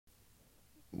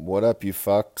What up, you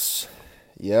fucks?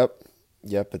 Yep,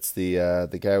 yep. It's the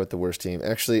guy with the worst team.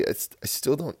 Actually, I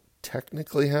still don't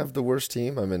technically have the worst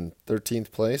team. I'm in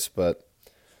 13th place, but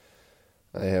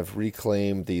I have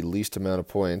reclaimed the least amount of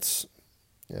points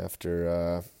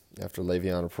after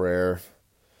Le'Veon Prayer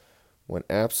went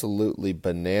absolutely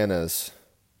bananas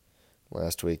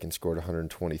last week and scored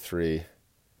 123,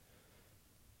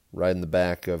 right in the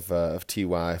back of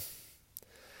Ty.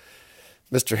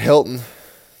 Mr. Hilton.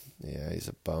 Yeah, he's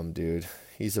a bum, dude.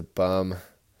 He's a bum.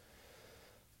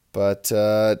 But,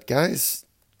 guys,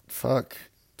 fuck.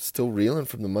 Still reeling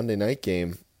from the Monday night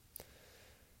game.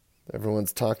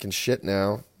 Everyone's talking shit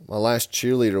now. My last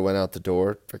cheerleader went out the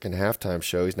door. Freaking halftime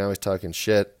show. He's talking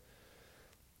shit.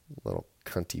 Little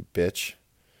cunty bitch.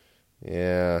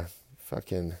 Yeah,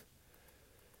 fucking.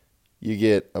 You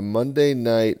get a Monday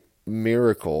night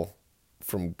miracle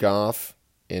from Goff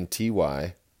and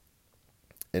Ty.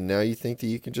 And now you think that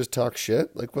you can just talk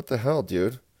shit? Like, what the hell,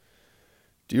 dude?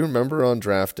 Do you remember on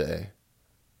draft day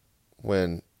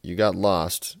when you got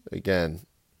lost? Again,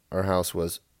 our house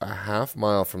was a half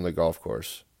mile from the golf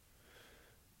course.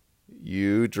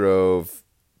 You drove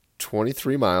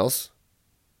 23 miles,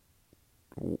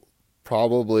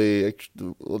 probably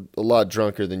a lot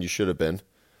drunker than you should have been.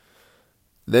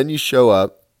 Then you show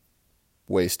up,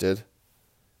 wasted.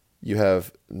 You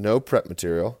have no prep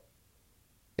material.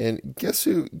 And guess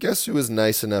who was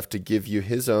nice enough to give you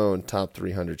his own top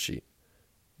 300 sheet?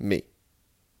 Me.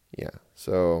 Yeah.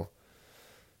 So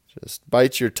just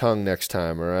bite your tongue next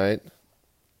time, all right?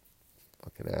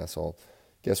 Fucking asshole.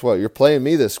 Guess what? You're playing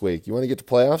me this week. You want to get to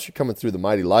playoffs? You're coming through the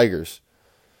mighty Ligers.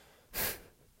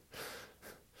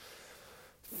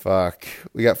 Fuck.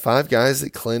 We got 5 guys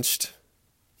that clinched.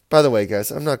 By the way, guys,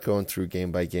 I'm not going through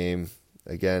game by game.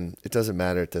 Again, it doesn't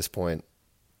matter at this point.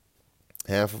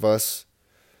 Half of us,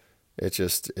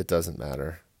 it doesn't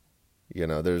matter. You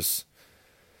know,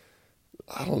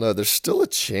 I don't know, there's still a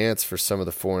chance for some of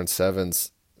the 4-7s.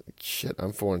 Shit,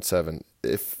 I'm 4-7.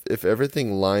 If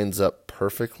everything lines up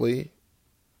perfectly,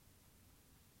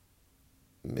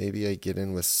 maybe I get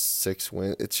in with 6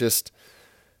 wins.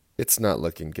 It's not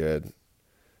looking good.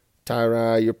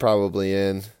 Tyra, you're probably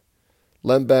in.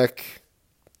 Lembeck,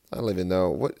 I don't even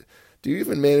know. What do you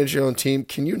even manage your own team?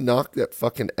 Can you knock that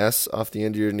fucking S off the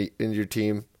end of your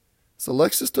team? Is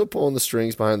Alexa still pulling the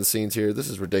strings behind the scenes here? This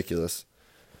is ridiculous.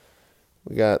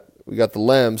 We got the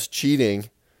Lems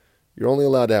cheating. You're only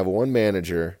allowed to have one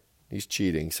manager. He's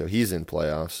cheating, so he's in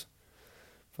playoffs.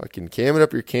 Fucking camming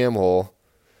up your cam hole.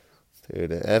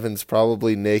 Dude, Evan's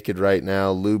probably naked right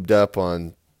now, lubed up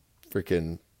on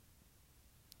freaking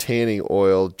tanning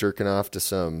oil, jerking off to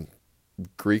some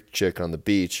Greek chick on the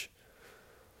beach.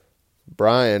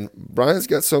 Brian's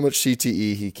got so much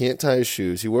CTE, he can't tie his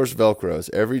shoes. He wears Velcros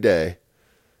every day.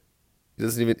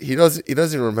 He doesn't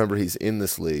even remember he's in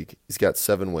this league. He's got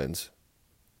 7 wins.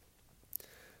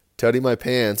 Teddy My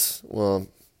Pants. Well,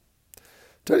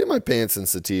 Teddy My Pants and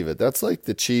Sativa. That's like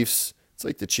the Chiefs. It's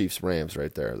like the Chiefs Rams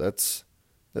right there. That's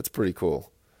pretty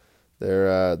cool.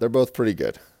 They're both pretty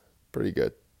good. Pretty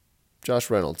good. Josh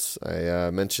Reynolds. I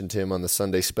mentioned him on the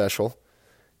Sunday special.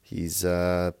 He's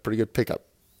a pretty good pickup.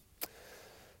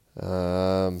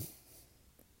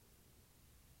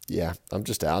 Yeah, I'm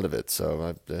just out of it. So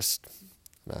I'm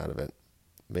out of it.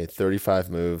 Made 35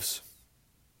 moves.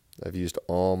 I've used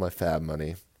all my fab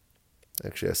money.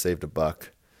 Actually, I saved $1.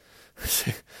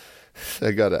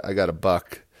 I got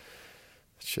 $1.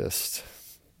 It's just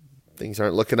things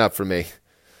aren't looking up for me.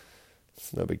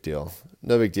 It's no big deal.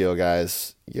 No big deal,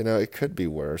 guys. You know, it could be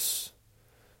worse.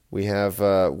 We have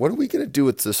what are we going to do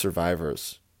with the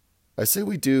survivors? I say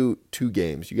we do 2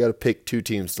 games. You got to pick 2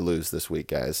 teams to lose this week,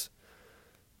 guys.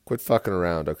 Quit fucking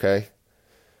around, okay?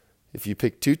 If you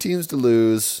pick 2 teams to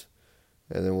lose,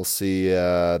 and then we'll see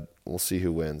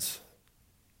who wins.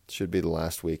 Should be the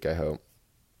last week, I hope.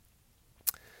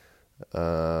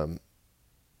 Can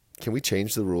we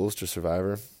change the rules to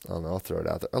Survivor? I don't know. I'll throw it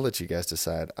out there. I'll let you guys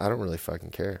decide. I don't really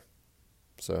fucking care.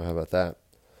 So how about that?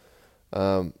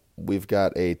 We've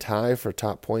got a tie for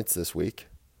top points this week.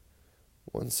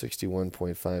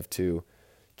 161.52.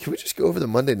 Can we just go over the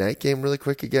Monday night game really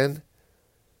quick again?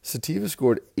 Sativa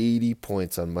scored 80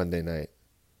 points on Monday night.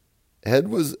 Head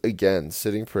was again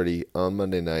sitting pretty on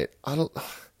Monday night. I don't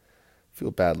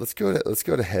feel bad. Let's go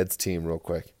to Head's team real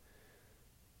quick.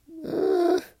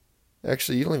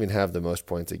 Actually, you don't even have the most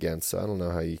points against, so I don't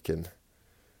know how you can.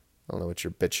 I don't know what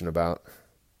you're bitching about.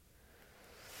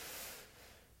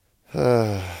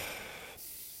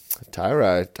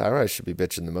 Tyrai should be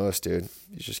bitching the most, dude.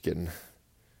 He's just getting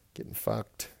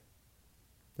fucked.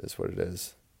 It is what it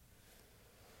is.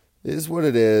 It is what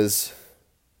it is.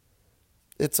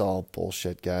 It's all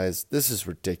bullshit, guys. This is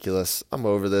ridiculous. I'm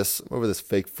over this. I'm over this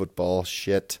fake football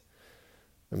shit.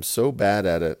 I'm so bad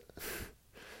at it.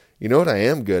 You know what I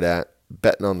am good at?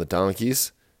 Betting on the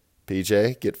donkeys.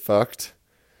 PJ, get fucked.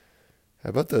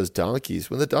 How about those donkeys?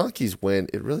 When the donkeys win,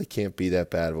 it really can't be that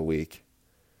bad of a week.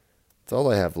 That's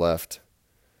all I have left.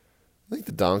 I think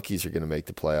the donkeys are going to make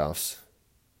the playoffs.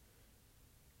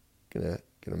 Gonna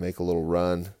make a little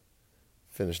run.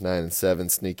 Finish 9-7,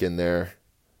 sneak in there.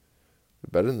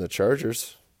 Better than the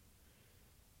Chargers.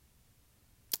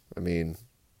 I mean,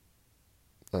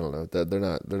 I don't know. They're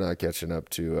not catching up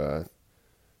to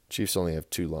Chiefs only have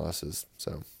 2 losses,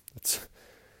 so it's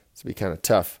be kind of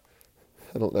tough.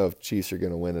 I don't know if Chiefs are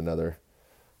going to win another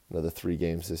 3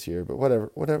 games this year, but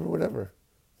whatever.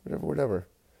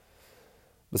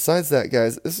 Besides that,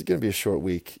 guys, this is going to be a short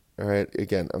week. All right.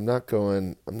 Again, I'm not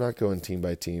going team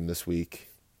by team this week.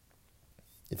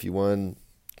 If you won,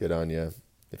 good on you.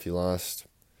 If you lost,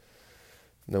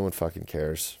 no one fucking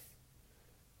cares.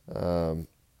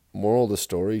 Moral of the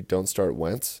story, don't start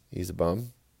Wentz. He's a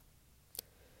bum.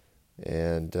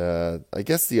 And I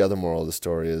guess the other moral of the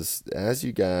story is, as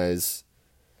you guys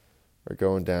are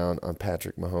going down on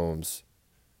Patrick Mahomes,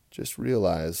 just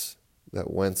realize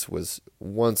that Wentz was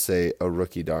once a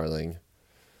rookie darling.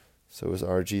 So was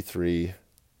RG3.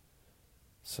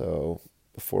 So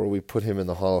before we put him in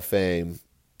the Hall of Fame,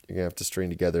 you're going to have to string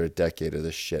together a decade of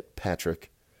this shit. Patrick,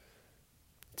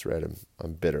 that's right,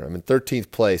 I'm bitter. I'm in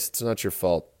 13th place. It's not your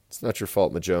fault. It's not your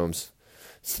fault, Majomes.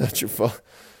 It's not your fault.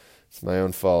 It's my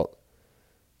own fault.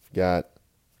 Got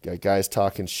guys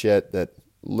talking shit that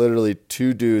literally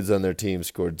 2 dudes on their team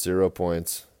scored 0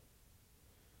 points.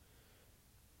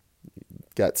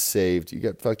 Got saved. You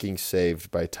got fucking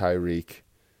saved by Tyreek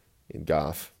and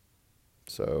Goff.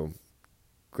 So,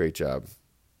 great job.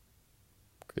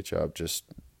 Great job just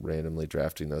randomly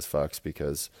drafting those fucks,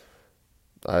 because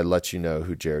I let you know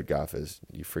who Jared Goff is.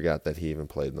 You forgot that he even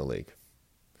played in the league.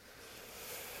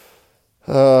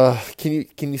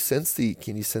 Can you sense the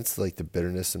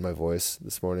bitterness in my voice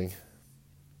this morning?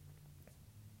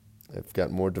 I've got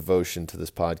more devotion to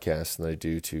this podcast than I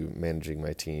do to managing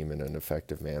my team in an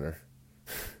effective manner.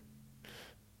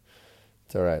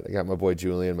 It's all right. I got my boy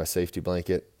Julian, my safety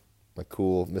blanket, my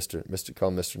cool call him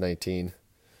Mr. 19.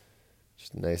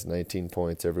 Just a nice 19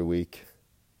 points every week.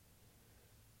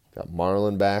 Got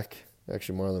Marlon back.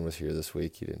 Actually, Marlon was here this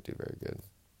week. He didn't do very good.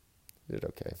 He did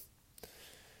okay.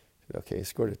 He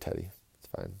scored a tutty. It's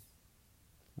fine.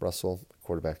 Russell,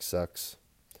 quarterback, sucks.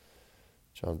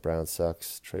 John Brown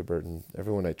sucks. Trey Burton.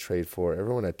 Everyone I trade for,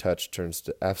 everyone I touch turns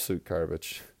to absolute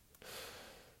garbage.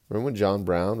 Remember when John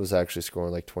Brown was actually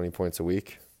scoring like 20 points a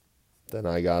week? Then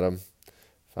I got him.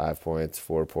 5 points,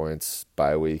 4 points,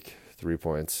 bye week, 3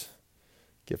 points.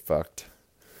 Get fucked.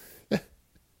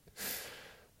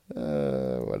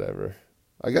 Whatever.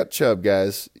 I got Chubb,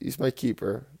 guys. He's my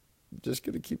keeper. Just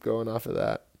going to keep going off of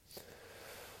that.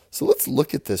 So let's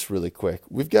look at this really quick.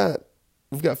 We've got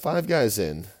 5 guys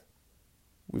in.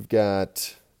 We've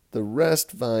got the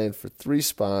rest vying for 3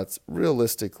 spots.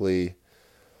 Realistically,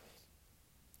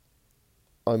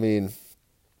 I mean,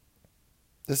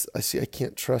 I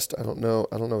can't trust. I don't know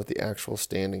what the actual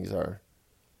standings are.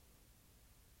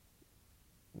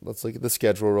 Let's look at the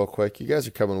schedule real quick. You guys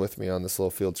are coming with me on this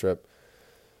little field trip.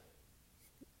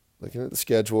 Looking at the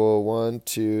schedule, 1,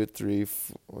 2, 3,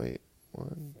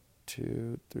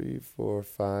 4,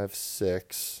 5,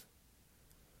 6.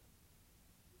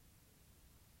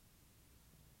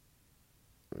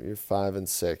 You're 5 and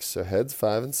 6. So heads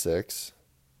 5 and 6.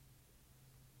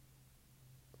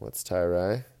 What's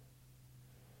Tyrai?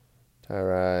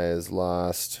 Tyrai is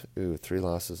lost. 3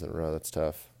 losses in a row. That's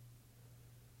tough.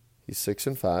 He's 6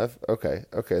 and 5. Okay.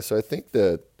 So I think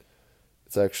that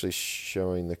it's actually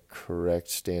showing the correct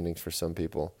standings for some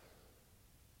people.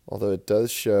 Although it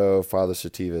does show Father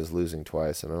Sativa is losing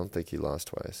twice, and I don't think he lost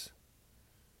twice.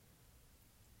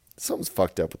 Something's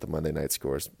fucked up with the Monday night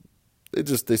scores.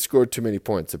 They scored too many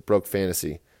points. It broke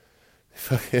fantasy.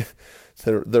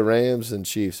 The Rams and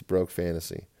Chiefs broke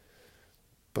fantasy.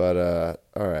 But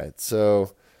all right.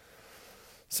 So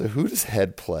who does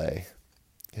Head play?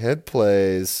 Head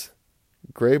plays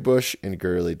Graybush and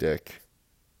Gurley Dick.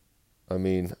 I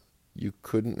mean, you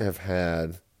couldn't have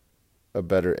had a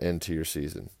better end to your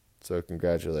season. So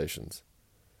congratulations.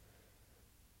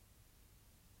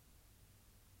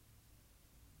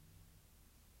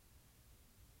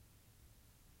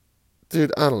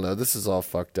 Dude, I don't know. This is all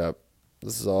fucked up.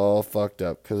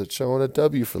 Because it's showing a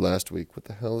W for last week. What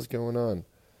the hell is going on?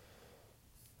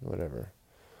 Whatever.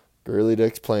 Gurley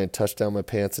Dick's playing touchdown my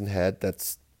pants and head.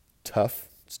 That's tough.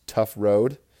 It's a tough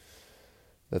road.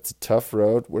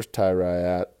 Where's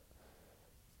Tyrai at?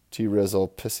 T-Rizzle,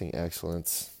 Pissing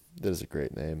Excellence. That is a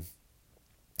great name.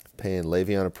 Paying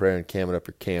Le'Veon a prayer and camming up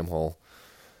your cam hole.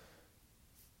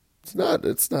 It's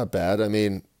not bad. I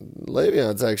mean,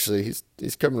 Le'Veon's actually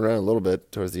he's coming around a little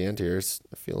bit towards the end here.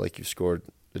 I feel like you've scored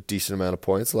a decent amount of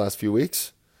points the last few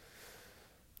weeks.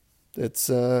 It's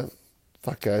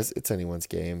fuck guys, it's anyone's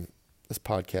game. This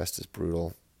podcast is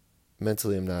brutal.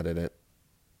 Mentally I'm not in it.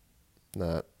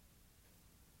 Not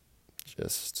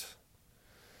just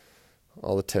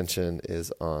all the tension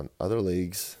is on other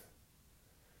leagues.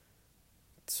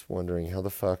 It's wondering how the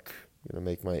fuck I'm gonna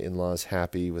make my in-laws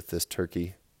happy with this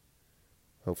turkey.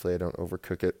 Hopefully I don't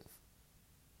overcook it.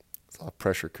 It's a lot of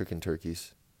pressure cooking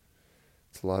turkeys.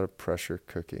 It's a lot of pressure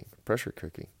cooking. Pressure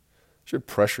cooking. I should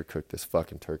pressure cook this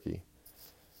fucking turkey.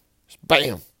 Just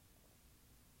bam!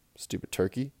 Stupid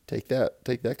turkey. Take that.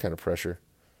 Take that kind of pressure.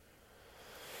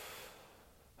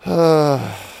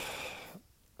 I'm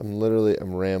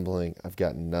rambling. I've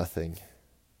got nothing.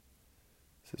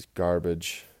 This is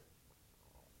garbage.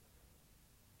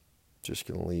 Just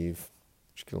gonna leave.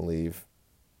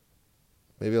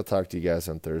 Maybe I'll talk to you guys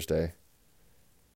on Thursday.